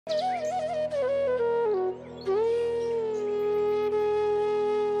The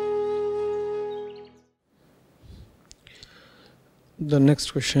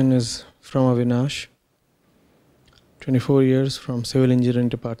next question is from Avinash, 24 years, from Civil Engineering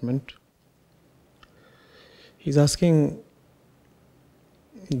Department. He's asking,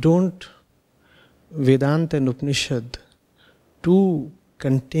 don't Vedanta and Upanishad too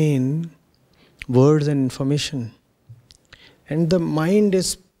contain words and information? And the mind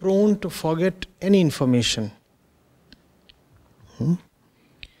is prone to forget any information.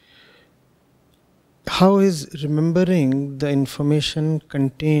 How is remembering the information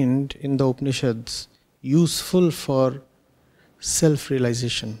contained in the Upanishads useful for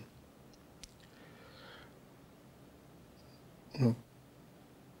self-realization?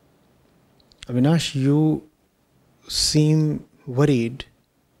 Avinash, you seem worried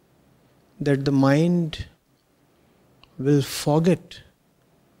that the mind will forget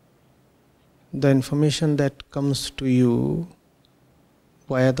the information that comes to you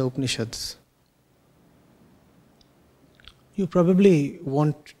via the Upanishads. You probably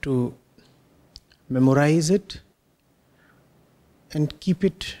want to memorize it and keep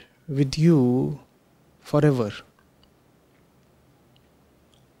it with you forever.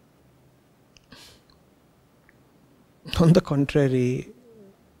 On the contrary,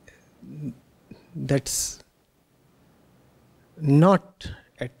 that's not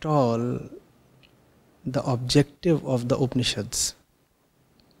at all the objective of the Upanishads.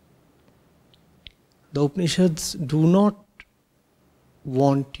 The Upanishads do not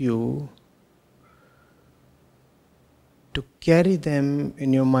want you to carry them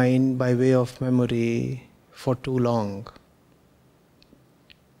in your mind by way of memory for too long.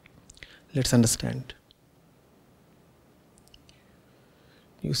 Let's understand.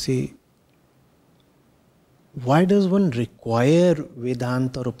 You see, why does one require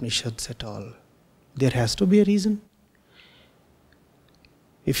Vedanta or Upanishads at all? There has to be a reason.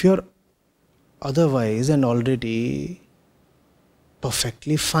 If you're otherwise and already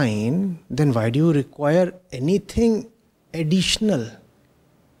perfectly fine, then why do you require anything additional?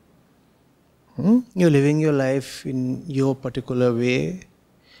 You're living your life in your particular way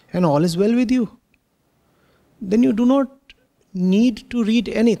and all is well with you. Then you do not need to read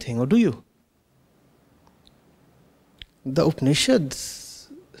anything, or do you? The Upanishads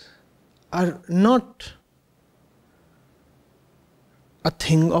are not a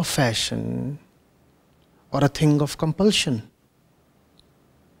thing of fashion or a thing of compulsion.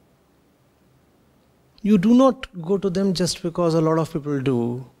 You do not go to them just because a lot of people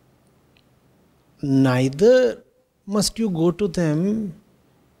do. Neither must you go to them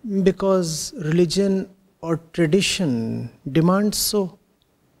because religion or tradition demands so.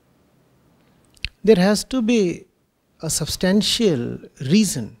 There has to be a substantial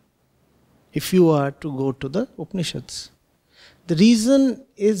reason if you are to go to the Upanishads. The reason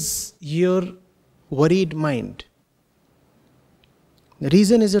is your worried mind. The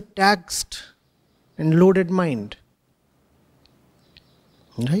reason is your taxed and loaded mind.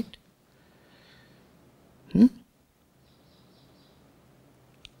 Right?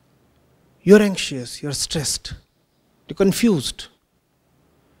 You're anxious, you're stressed, you're confused,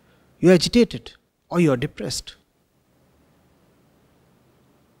 you're agitated, or you're depressed.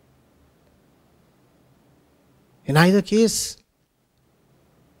 In either case,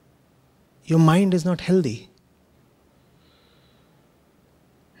 your mind is not healthy.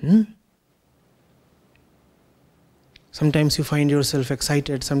 Sometimes you find yourself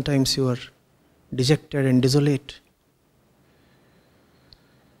excited, sometimes you are dejected and desolate.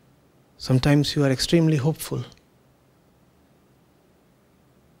 Sometimes you are extremely hopeful.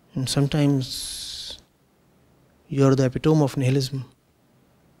 And sometimes you are the epitome of nihilism.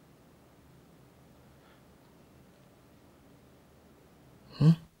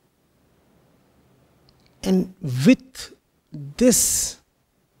 And with this,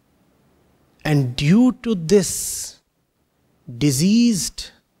 and due to this diseased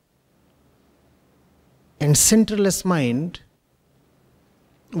and centerless mind,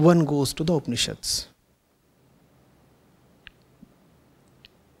 one goes to the Upanishads.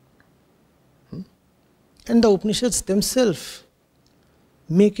 And the Upanishads themselves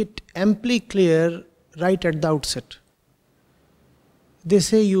make it amply clear right at the outset. They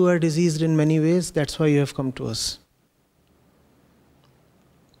say you are diseased in many ways, that's why you have come to us.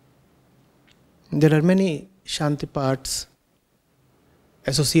 There are many Shanti parts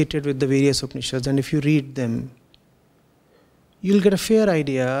associated with the various Upanishads, and if you read them, you'll get a fair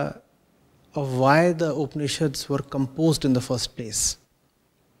idea of why the Upanishads were composed in the first place.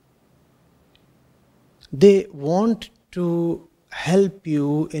 They want to help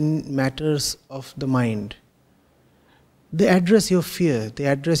you in matters of the mind. They address your fear, they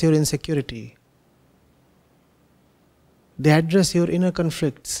address your insecurity, they address your inner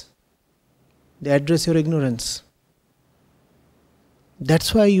conflicts, they address your ignorance.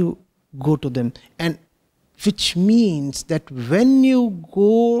 That's why you go to them. And which means that when you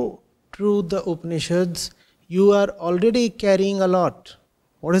go through the Upanishads, you are already carrying a lot.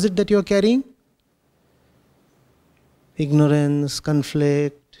 What is it that you are carrying? Ignorance,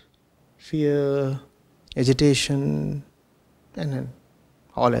 conflict, fear, agitation, and then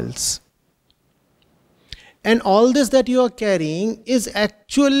all else. And all this that you are carrying is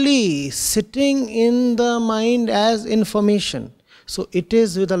actually sitting in the mind as information. So it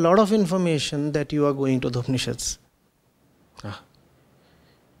is with a lot of information that you are going to the Upanishads.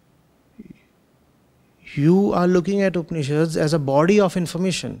 You are looking at Upanishads as a body of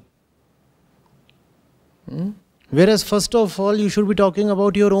information. Whereas first of all, you should be talking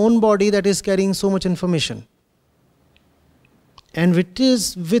about your own body that is carrying so much information. And it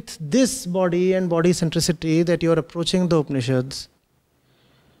is with this body and body centricity that you are approaching the Upanishads.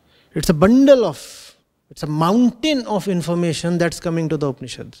 It's a bundle of, it's a mountain of information that's coming to the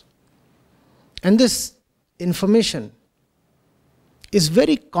Upanishads. And this information is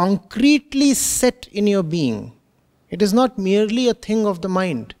very concretely set in your being. It is not merely a thing of the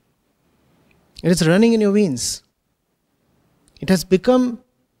mind. It is running in your veins. It has become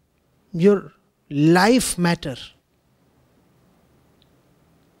your life matter.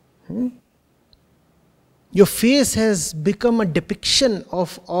 Your face has become a depiction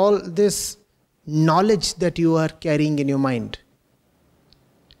of all this knowledge that you are carrying in your mind.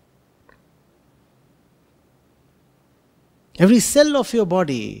 Every cell of your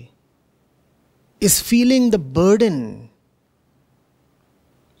body is feeling the burden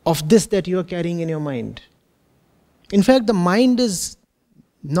of this that you are carrying in your mind. In fact, the mind is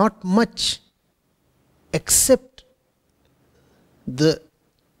not much except the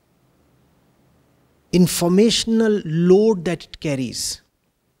informational load that it carries.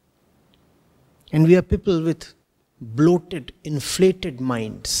 And we are people with bloated, inflated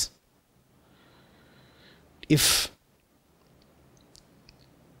minds. If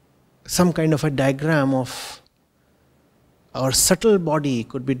some kind of a diagram of our subtle body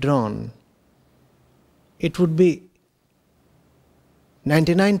could be drawn, it would be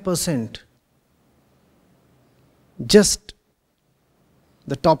 99% just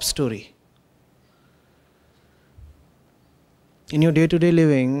the top story. In your day-to-day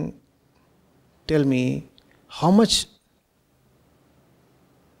living, tell me, how much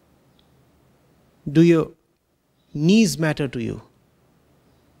do your knees matter to you?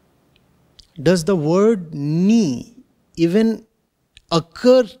 Does the word knee even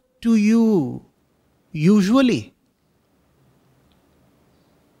occur to you usually?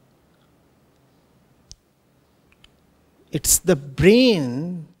 It's the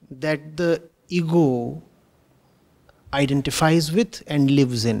brain that the ego identifies with and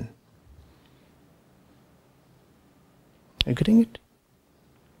lives in. Are you getting it?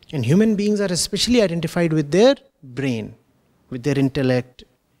 And human beings are especially identified with their brain, with their intellect,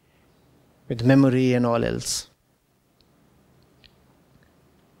 with memory and all else.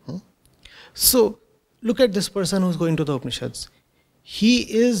 So, look at this person who's going to the Upanishads.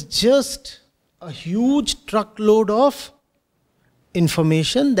 He is just a huge truckload of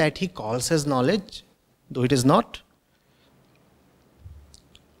information that he calls as knowledge, though it is not.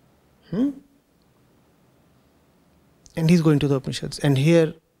 And he's going to the Upanishads. And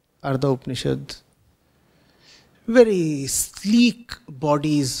here are the Upanishads. Very sleek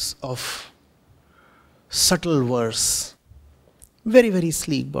bodies of subtle verse. Very, very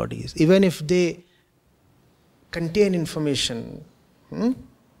sleek bodies. Even if they contain information, that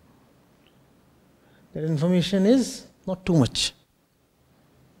information is not too much.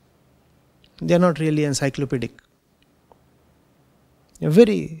 They are not really encyclopedic. They are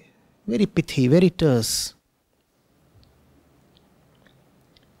very, very pithy, very terse.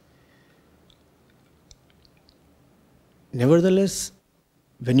 Nevertheless,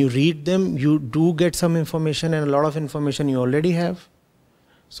 when you read them, you do get some information, and a lot of information you already have.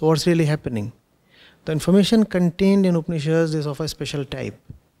 So what's really happening? The information contained in Upanishads is of a special type.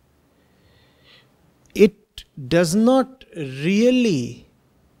 It does not really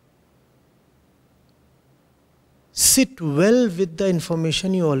sit well with the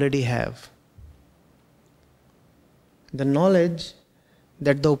information you already have. The knowledge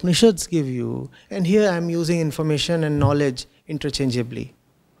that the Upanishads give you, and here I am using information and knowledge interchangeably,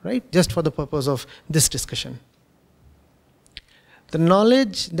 right? Just for the purpose of this discussion. The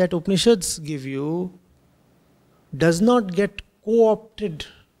knowledge that Upanishads give you does not get co-opted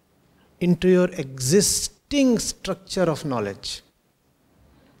into your existing structure of knowledge.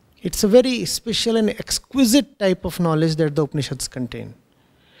 It's a very special and exquisite type of knowledge that the Upanishads contain.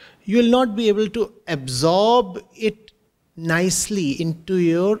 You will not be able to absorb it nicely into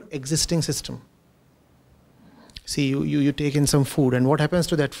your existing system. See, you take in some food, and what happens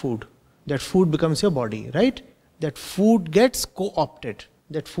to that food? That food becomes your body, right? That food gets co-opted.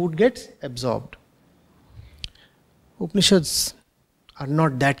 That food gets absorbed. Upanishads are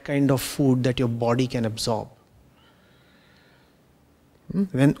not that kind of food that your body can absorb.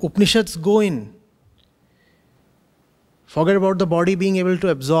 When Upanishads go in, forget about the body being able to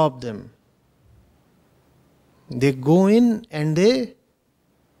absorb them. They go in and they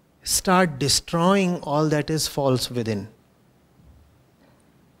start destroying all that is false within.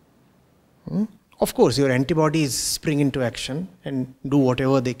 Of course, your antibodies spring into action and do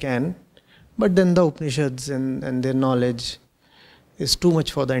whatever they can, but then the Upanishads and their knowledge is too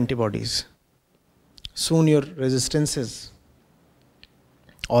much for the antibodies. Soon your resistances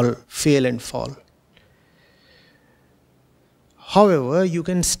all fail and fall. However, you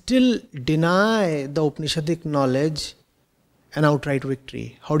can still deny the Upanishadic knowledge an outright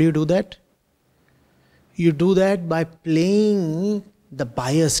victory. How do you do that? You do that by playing the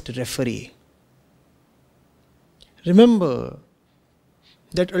biased referee. Remember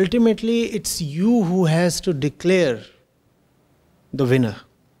that ultimately it's you who has to declare the winner.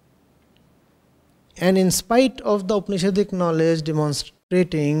 And in spite of the Upanishadic knowledge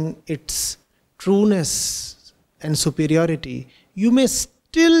demonstrating its trueness and superiority, you may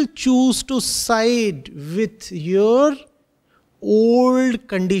still choose to side with your old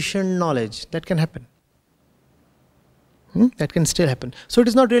conditioned knowledge. That can happen. That can still happen. So it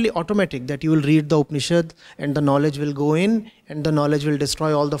is not really automatic that you will read the Upanishad and the knowledge will go in and the knowledge will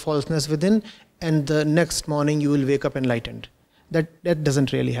destroy all the falseness within, and the next morning you will wake up enlightened. That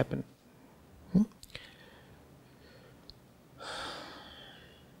doesn't really happen.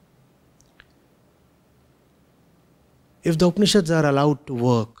 If the Upanishads are allowed to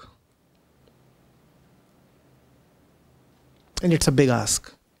work, and it's a big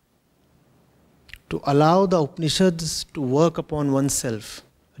ask, to allow the Upanishads to work upon oneself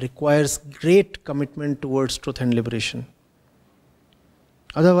requires great commitment towards truth and liberation.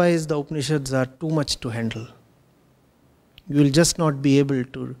 Otherwise, the Upanishads are too much to handle. You will just not be able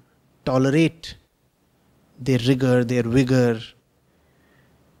to tolerate their rigor, their vigor,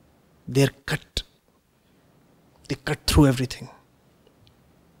 their cut. They cut through everything.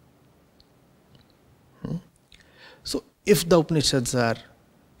 So, if the Upanishads are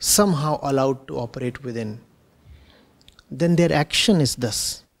somehow allowed to operate within, then their action is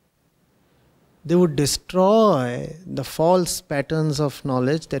thus. They would destroy the false patterns of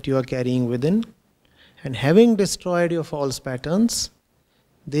knowledge that you are carrying within, and having destroyed your false patterns,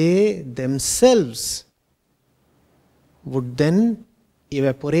 they themselves would then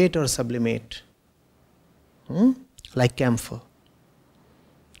evaporate or sublimate, like camphor,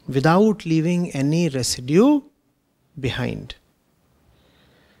 without leaving any residue behind.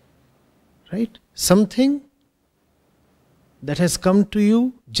 Right? Something that has come to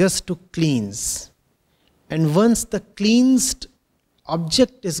you just to cleanse. And once the cleansed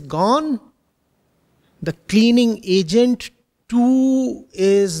object is gone, the cleaning agent too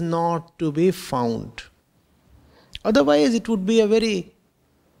is not to be found. Otherwise, it would be a very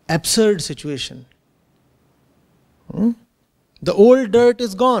absurd situation. The old dirt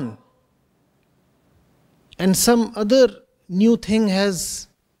is gone, and some other new thing has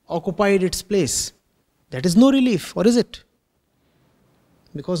occupied its place. That is no relief, or is it?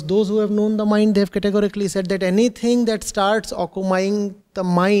 Because those who have known the mind, they have categorically said that anything that starts occupying the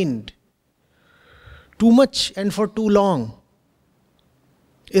mind too much and for too long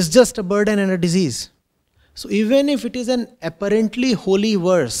is just a burden and a disease. So even if it is an apparently holy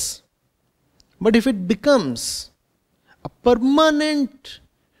verse, but if it becomes a permanent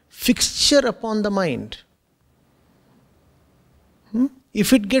fixture upon the mind,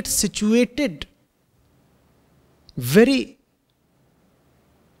 if it gets situated very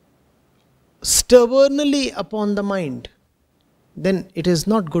stubbornly upon the mind, then it is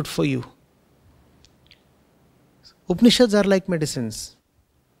not good for you. Upanishads are like medicines.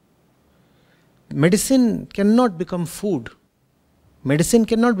 Medicine cannot become food. Medicine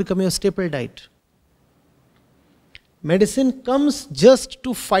cannot become your staple diet. Medicine comes just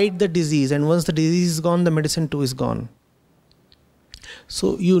to fight the disease, and once the disease is gone, the medicine too is gone.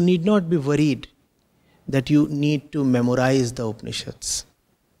 So you need not be worried that you need to memorize the Upanishads.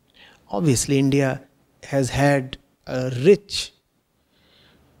 Obviously, India has had a rich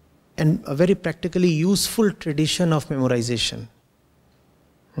and a very practically useful tradition of memorization.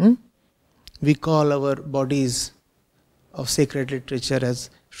 Hmm? We call our bodies of sacred literature as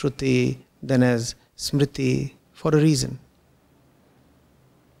Shruti, then as Smriti, for a reason.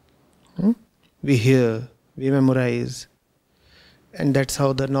 We hear, we memorize, and that's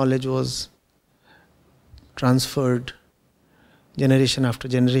how the knowledge was transferred generation after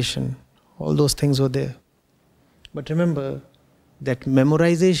generation. All those things were there. But remember that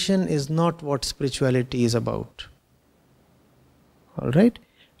memorization is not what spirituality is about. Alright?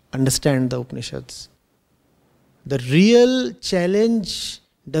 Understand the Upanishads. The real challenge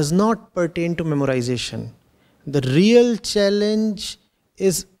does not pertain to memorization. The real challenge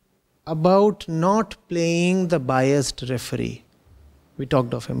is about not playing the biased referee. We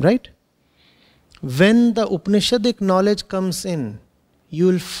talked of him, right? When the Upanishadic knowledge comes in, you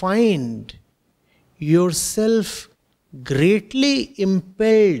will find yourself greatly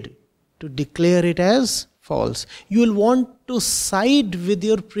impelled to declare it as false. You will want to side with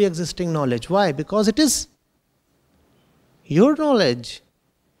your pre-existing knowledge. Why? Because it is your knowledge.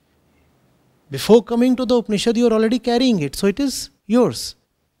 Before coming to the Upanishad, you are already carrying it, so it is yours.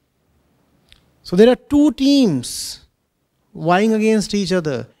 So there are two teams vying against each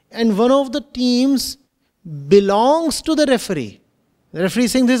other, and one of the teams belongs to the referee. The referee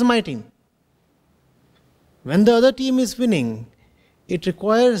is saying, this is my team. When the other team is winning, it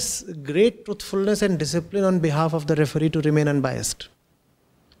requires great truthfulness and discipline on behalf of the referee to remain unbiased.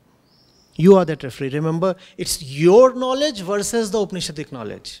 You are that referee. Remember, it's your knowledge versus the Upanishadic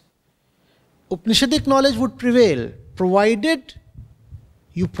knowledge. Upanishadic knowledge would prevail, provided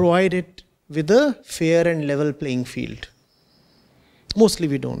you provide it with a fair and level playing field. Mostly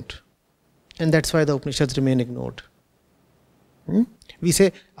we don't. And that's why the Upanishads remain ignored. We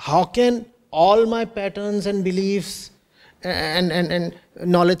say, how can all my patterns and beliefs and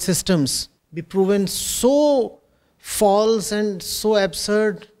knowledge systems be proven so false and so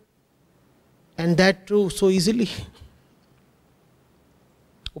absurd, and that too so easily?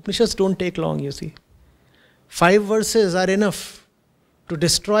 Upanishads don't take long, you see. 5 verses are enough to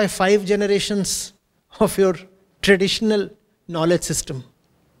destroy 5 generations of your traditional knowledge system.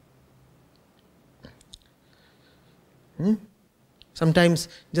 Sometimes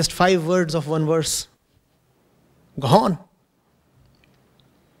just 5 words of one verse, gone.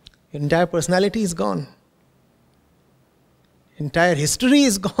 Your entire personality is gone. Entire history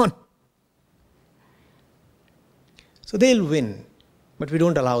is gone. So they'll win, but we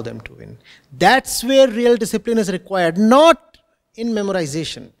don't allow them to win. That's where real discipline is required, not in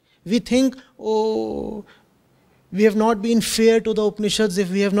memorization. We think, oh, we have not been fair to the Upanishads if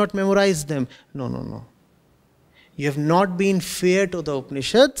we have not memorized them. No. You have not been fair to the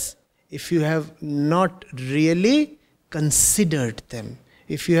Upanishads if you have not really considered them,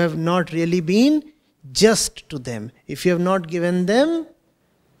 if you have not really been just to them, if you have not given them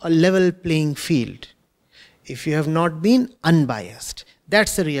a level playing field, if you have not been unbiased.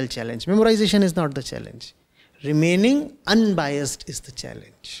 That's the real challenge. Memorization is not the challenge. Remaining unbiased is the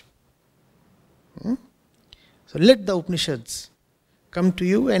challenge. So let the Upanishads come to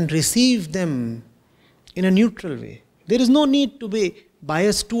you and receive them in a neutral way. There is no need to be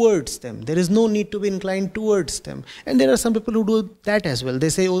biased towards them. There is no need to be inclined towards them. And there are some people who do that as well. They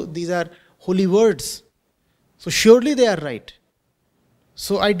say, oh, these are holy words, so surely they are right.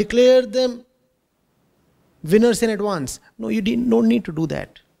 So I declare them winners in advance. No, you don't need to do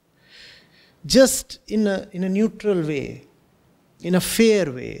that. Just in a neutral way, in a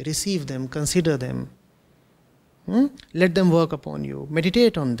fair way, receive them, consider them. Let them work upon you.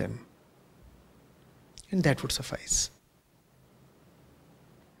 Meditate on them. And that would suffice.